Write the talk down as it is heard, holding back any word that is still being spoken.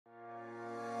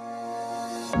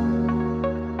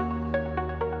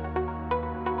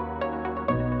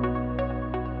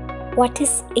What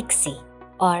is ICSI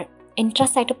or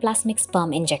Intracytoplasmic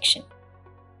Sperm Injection?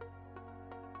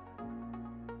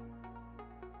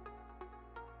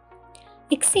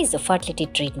 ICSI is a fertility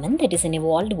treatment that is an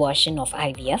evolved version of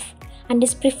IVF and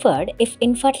is preferred if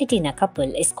infertility in a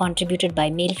couple is contributed by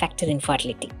male factor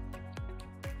infertility.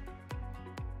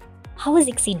 How is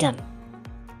ICSI done?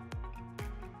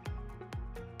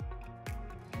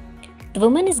 The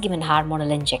woman is given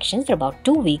hormonal injections for about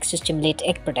 2 weeks to stimulate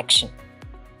egg production.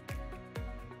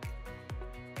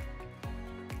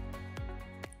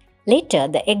 Later,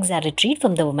 the eggs are retrieved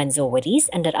from the woman's ovaries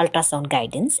under ultrasound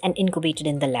guidance and incubated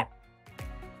in the lab.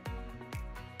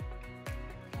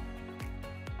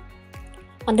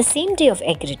 On the same day of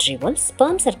egg retrieval,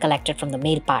 sperms are collected from the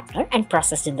male partner and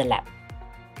processed in the lab.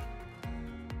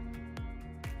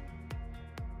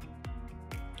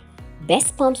 Best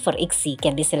sperms for ICSI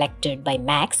can be selected by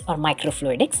MACs or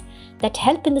microfluidics that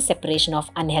help in the separation of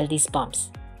unhealthy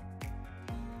sperms.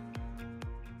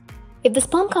 If the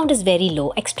sperm count is very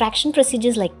low, extraction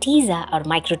procedures like TISA or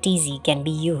micro-TZ can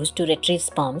be used to retrieve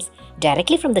sperms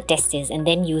directly from the testes and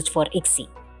then used for ICSI.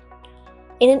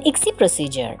 In an ICSI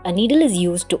procedure, a needle is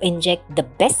used to inject the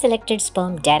best selected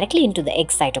sperm directly into the egg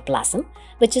cytoplasm,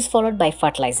 which is followed by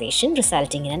fertilization,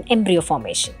 resulting in an embryo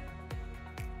formation.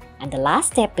 And the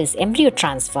last step is embryo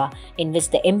transfer, in which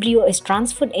the embryo is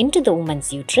transferred into the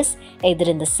woman's uterus either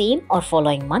in the same or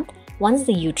following month once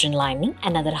the uterine lining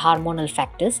and other hormonal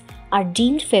factors are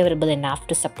deemed favorable enough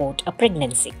to support a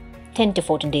pregnancy. 10 to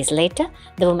 14 days later,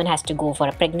 the woman has to go for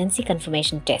a pregnancy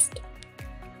confirmation test.